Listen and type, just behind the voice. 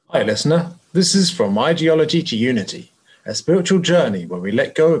Hi, listener. This is From Ideology to Unity, a spiritual journey where we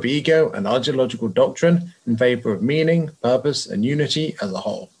let go of ego and ideological doctrine in favor of meaning, purpose, and unity as a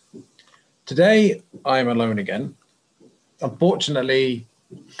whole. Today, I am alone again. Unfortunately,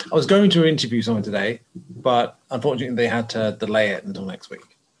 I was going to interview someone today, but unfortunately, they had to delay it until next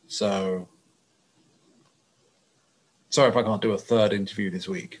week. So, sorry if I can't do a third interview this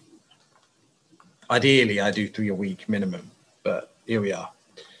week. Ideally, I do 3 a week minimum, but here we are.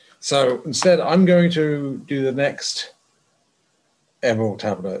 So instead, I'm going to do the next Emerald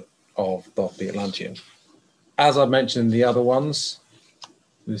Tablet of Thoth the Atlantean. As I've mentioned in the other ones,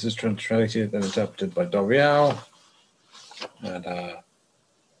 this is translated and interpreted by Dorial. And I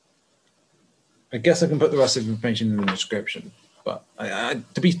guess I can put the rest of the information in the description. But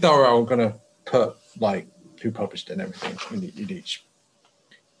to be thorough, I'm going to put like who published it and everything in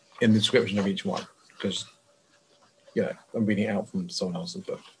the description of each one. Because, I'm reading it out from someone else's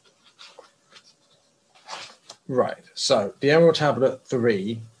book. Right, so the Emerald Tablet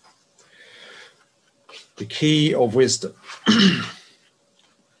 3, the Key of Wisdom.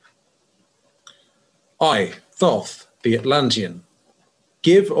 I, Thoth, the Atlantean,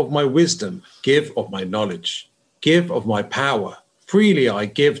 give of my wisdom, give of my knowledge, give of my power, freely I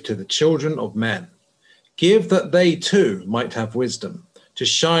give to the children of men. Give that they too might have wisdom, to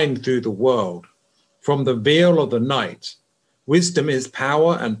shine through the world. From the veil of the night, wisdom is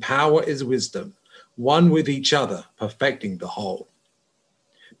power and power is wisdom. One with each other, perfecting the whole.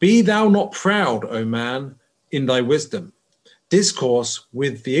 Be thou not proud, O man, in thy wisdom. Discourse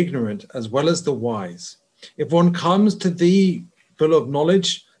with the ignorant as well as the wise. If one comes to thee full of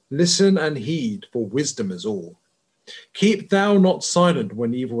knowledge, listen and heed, for wisdom is all. Keep thou not silent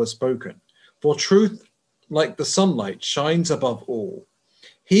when evil is spoken, for truth, like the sunlight, shines above all.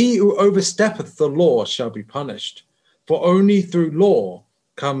 He who oversteppeth the law shall be punished, for only through law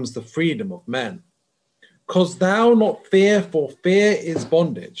comes the freedom of men. Cause thou not fear, for fear is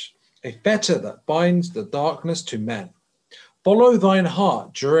bondage, a fetter that binds the darkness to men. Follow thine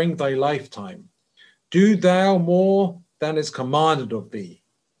heart during thy lifetime. Do thou more than is commanded of thee.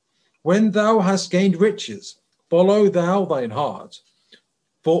 When thou hast gained riches, follow thou thine heart.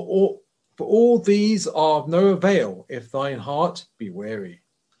 For all these are of no avail if thine heart be weary.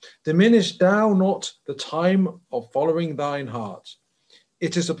 Diminish thou not the time of following thine heart.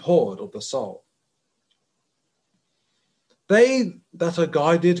 It is abhorred of the soul. They that are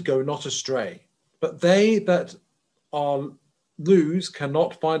guided go not astray, but they that are loose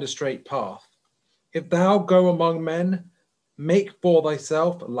cannot find a straight path. If thou go among men, make for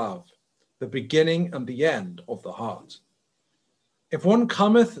thyself love, the beginning and the end of the heart. If one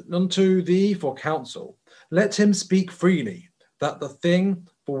cometh unto thee for counsel, let him speak freely, that the thing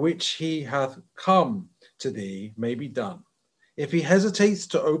for which he hath come to thee may be done. If he hesitates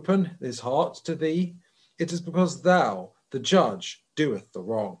to open his heart to thee, it is because thou, the judge, doeth the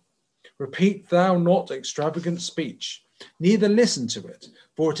wrong. Repeat thou not extravagant speech, neither listen to it,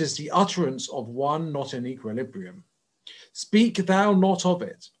 for it is the utterance of one not in equilibrium. Speak thou not of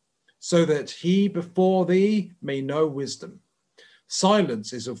it, so that he before thee may know wisdom.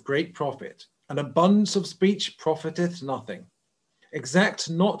 Silence is of great profit, and abundance of speech profiteth nothing. Exact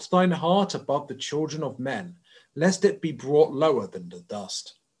not thine heart above the children of men, lest it be brought lower than the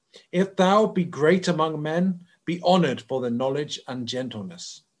dust. If thou be great among men, be honoured for the knowledge and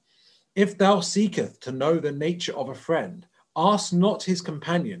gentleness. If thou seeketh to know the nature of a friend, ask not his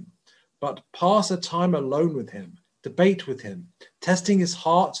companion, but pass a time alone with him, debate with him, testing his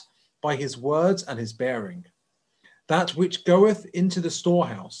heart by his words and his bearing. That which goeth into the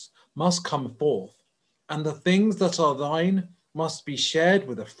storehouse must come forth, and the things that are thine must be shared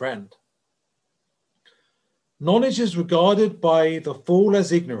with a friend. Knowledge is regarded by the fool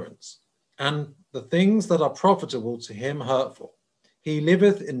as ignorance, and the things that are profitable to him hurtful. He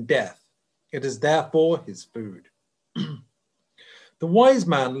liveth in death. It is therefore his food. The wise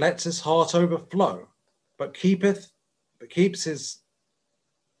man lets his heart overflow, but keeps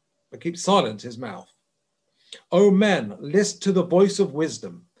silent his mouth. O men, list to the voice of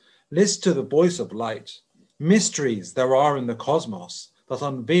wisdom, list to the voice of light. Mysteries there are in the cosmos that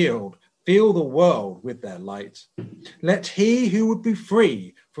unveiled fill the world with their light. Let he who would be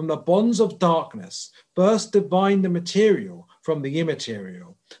free from the bonds of darkness first divine the material from the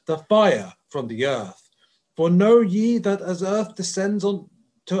immaterial, the fire from the earth. For know ye that as earth descends on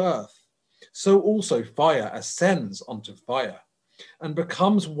to earth, so also fire ascends onto fire, and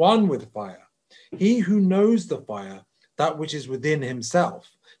becomes one with fire. He who knows the fire, that which is within himself,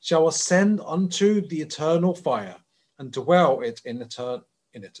 shall ascend unto the eternal fire, and dwell in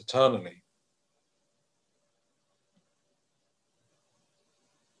it eternally.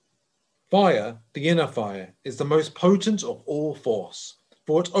 Fire, the inner fire, is the most potent of all force,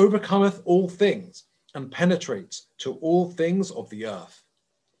 for it overcometh all things, and penetrates to all things of the earth.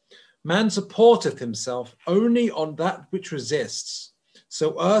 Man supporteth himself only on that which resists,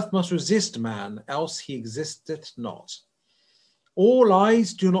 so earth must resist man, else he existeth not. All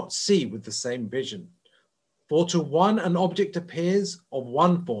eyes do not see with the same vision, for to one an object appears of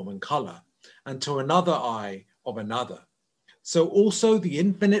one form and colour, and to another eye of another. So also the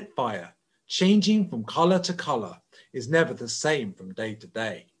infinite fire, changing from colour to colour, is never the same from day to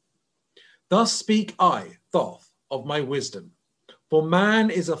day. Thus speak I, Thoth, of my wisdom. For man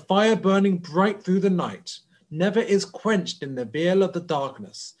is a fire burning bright through the night, never is quenched in the veil of the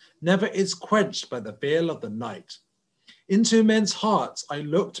darkness, never is quenched by the veil of the night. Into men's hearts I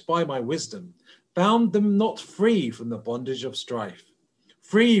looked by my wisdom, found them not free from the bondage of strife.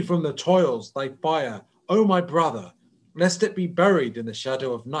 Free from the toils, thy fire, O my brother, lest it be buried in the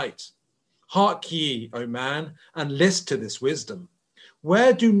shadow of night. Hark ye, O man, and list to this wisdom.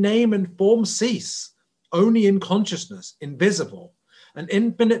 Where do name and form cease? Only in consciousness, invisible, an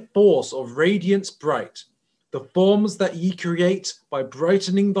infinite force of radiance bright. The forms that ye create by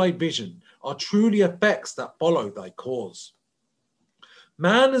brightening thy vision are truly effects that follow thy cause.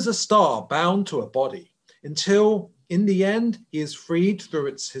 Man is a star bound to a body, until in the end he is freed through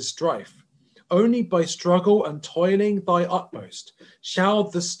his strife. Only by struggle and toiling thy utmost shall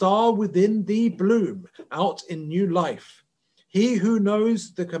the star within thee bloom out in new life. He who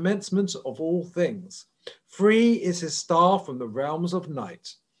knows the commencement of all things, free is his star from the realms of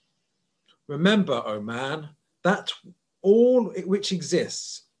night. Remember, O man, that all which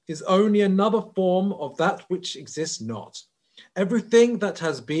exists is only another form of that which exists not. Everything that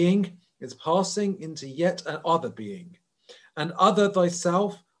has being is passing into yet another being, and other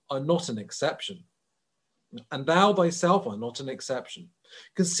thyself are not an exception. And thou thyself are not an exception.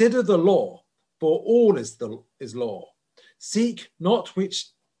 Consider the law, for all is law. Seek not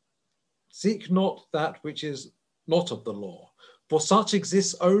that which is not of the law, for such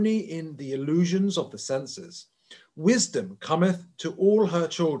exists only in the illusions of the senses. Wisdom cometh to all her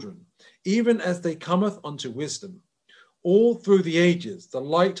children, even as they cometh unto wisdom. All through the ages the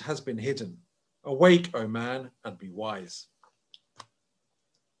light has been hidden. Awake, O man, and be wise.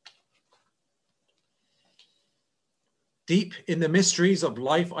 Deep in the mysteries of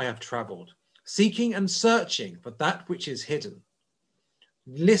life I have travelled, seeking and searching for that which is hidden.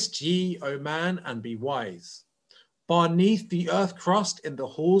 List ye, O man, and be wise. Far neath the earth crust in the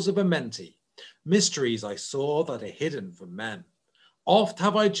halls of Amenti, mysteries I saw that are hidden from men. Oft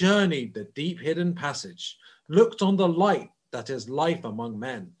have I journeyed the deep hidden passage, looked on the light that is life among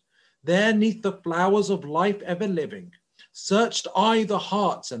men. There neath the flowers of life ever living, searched I the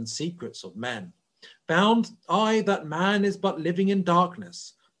hearts and secrets of men. Found I that man is but living in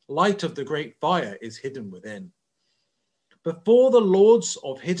darkness, light of the great fire is hidden within. Before the lords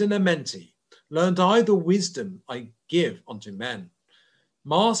of hidden Amenti, learned I the wisdom I give unto men.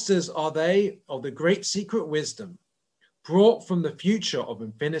 Masters are they of the great secret wisdom, brought from the future of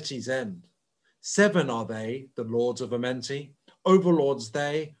infinity's end. 7 are they, the lords of Amenti, overlords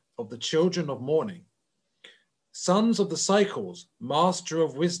they of the children of morning. Sons of the cycles, master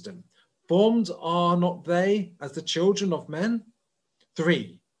of wisdom, formed are not they as the children of men?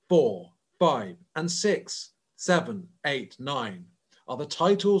 3, 4, 5, and 6, 7, 8, 9 are the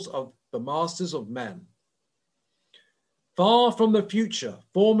titles of the masters of men. Far from the future,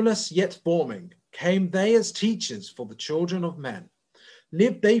 formless yet forming, came they as teachers for the children of men.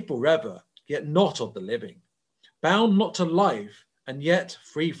 Live they forever, yet not of the living. Bound not to life, and yet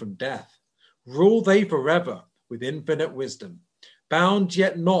free from death. Rule they forever with infinite wisdom. Bound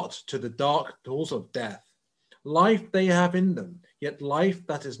yet not to the dark doors of death. Life they have in them, yet life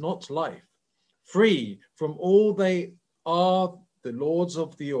that is not life. Free from all they are the lords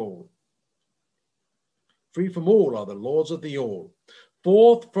of the all. Free from all are the lords of the all.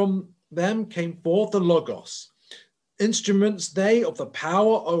 Forth from them came forth the Logos, instruments they of the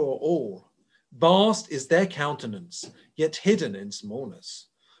power o'er all. Vast is their countenance, yet hidden in smallness,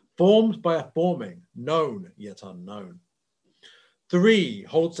 formed by a forming, known yet unknown. 3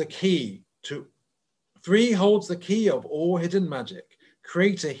 holds the key of all hidden magic,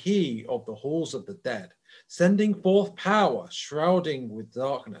 creator he of the halls of the dead, sending forth power, shrouding with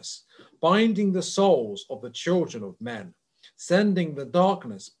darkness, binding the souls of the children of men, sending the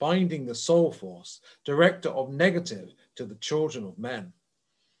darkness, binding the soul force, director of negative to the children of men.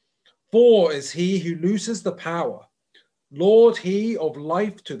 4 is he who looses the power, Lord he of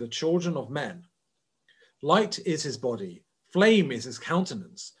life to the children of men. Light is his body, flame is his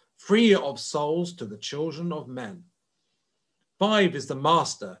countenance, freer of souls to the children of men. 5 is the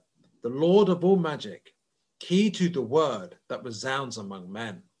master, the Lord of all magic, key to the word that resounds among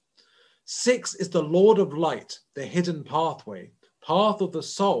men. 6 is the Lord of light, the hidden pathway, path of the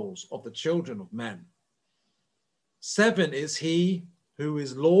souls of the children of men. 7 is he who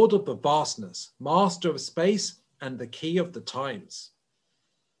is Lord of the vastness, master of space and the key of the times.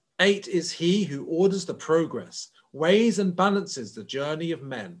 8 is he who orders the progress, weighs and balances the journey of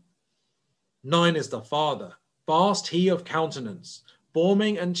men. 9 is the Father, vast he of countenance,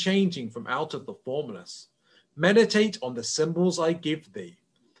 forming and changing from out of the formless. Meditate on the symbols I give thee.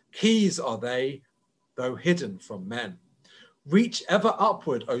 Keys are they, though hidden from men. Reach ever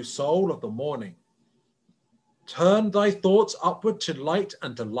upward, O soul of the morning. Turn thy thoughts upward to light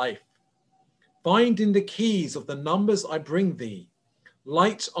and to life. Find in the keys of the numbers I bring thee,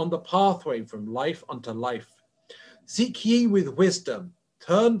 light on the pathway from life unto life. Seek ye with wisdom,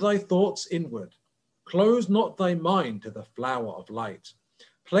 turn thy thoughts inward. Close not thy mind to the flower of light.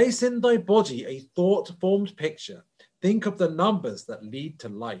 Place in thy body a thought-formed picture. Think of the numbers that lead to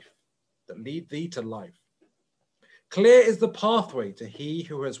life, that lead thee to life. Clear is the pathway to he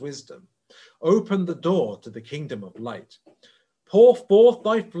who has wisdom. Open the door to the kingdom of light. Pour forth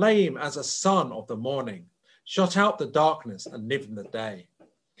thy flame as a sun of the morning. Shut out the darkness and live in the day.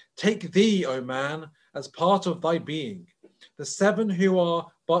 Take thee, O man, as part of thy being. The 7 who are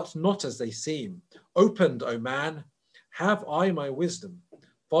but not as they seem. Opened, O man, have I my wisdom.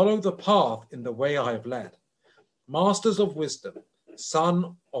 Follow the path in the way I have led. Masters of wisdom,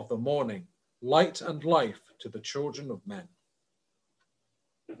 son of the morning, light and life to the children of men.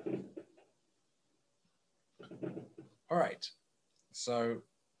 All right, so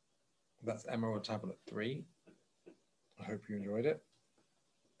that's Emerald Tablet 3. I hope you enjoyed it.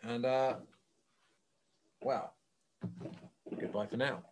 And, well, goodbye for now.